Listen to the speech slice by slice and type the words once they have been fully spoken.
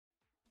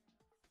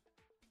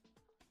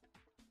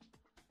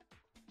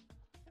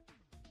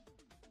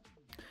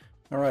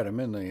All right, I'm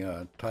in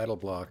the title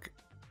block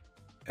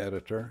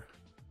editor.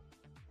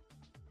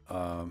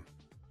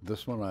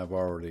 This one I've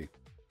already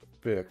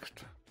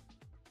fixed,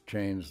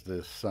 changed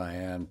this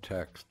cyan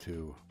text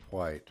to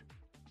white.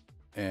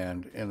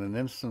 And in an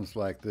instance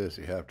like this,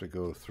 you have to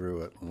go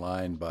through it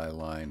line by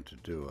line to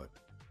do it.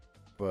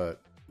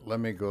 But let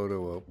me go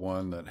to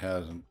one that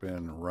hasn't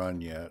been run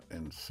yet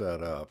and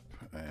set up,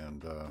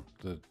 and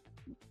the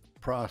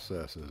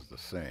process is the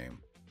same.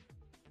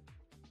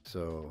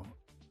 So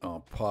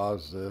I'll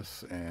pause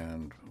this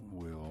and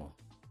we'll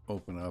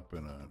open up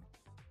in a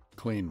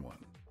clean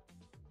one.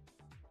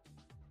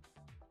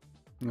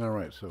 All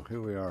right, so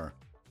here we are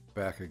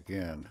back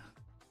again.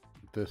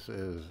 This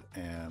is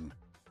an,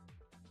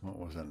 what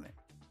was it?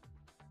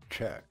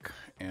 Check,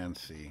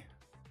 ANSI,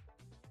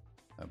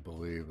 I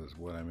believe is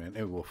what I mean.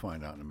 We'll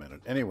find out in a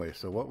minute. Anyway,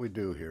 so what we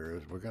do here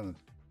is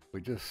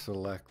we just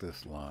select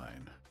this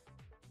line.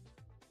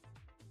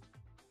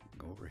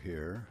 Go over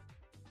here,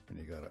 and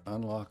you got to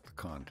unlock the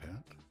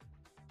content.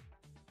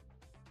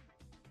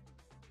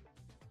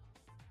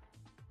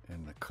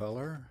 And the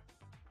color,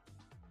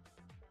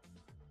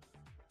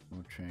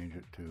 we'll change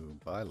it to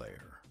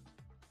bilayer.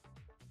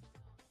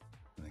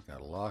 And you got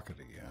to lock it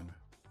again.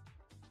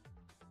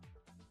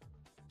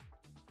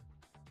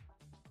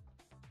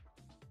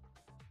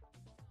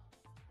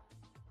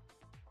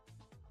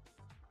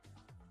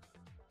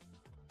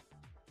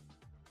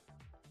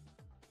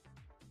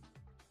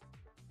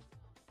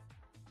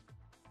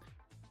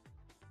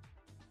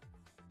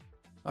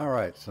 All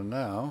right, so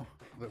now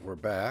that we're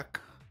back,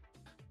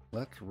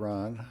 let's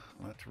run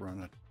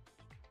a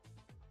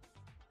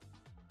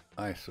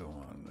ISO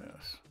on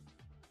this.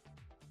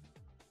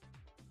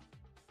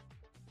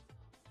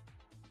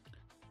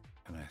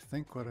 And I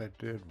think what I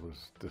did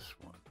was this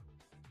one.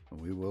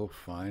 We will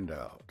find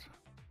out.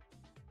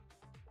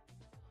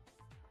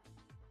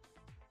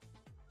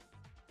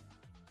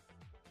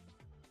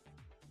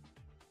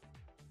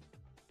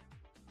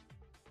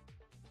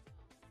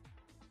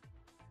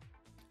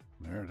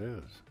 There it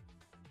is.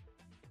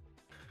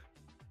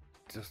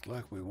 Just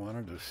like we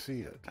wanted to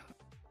see it.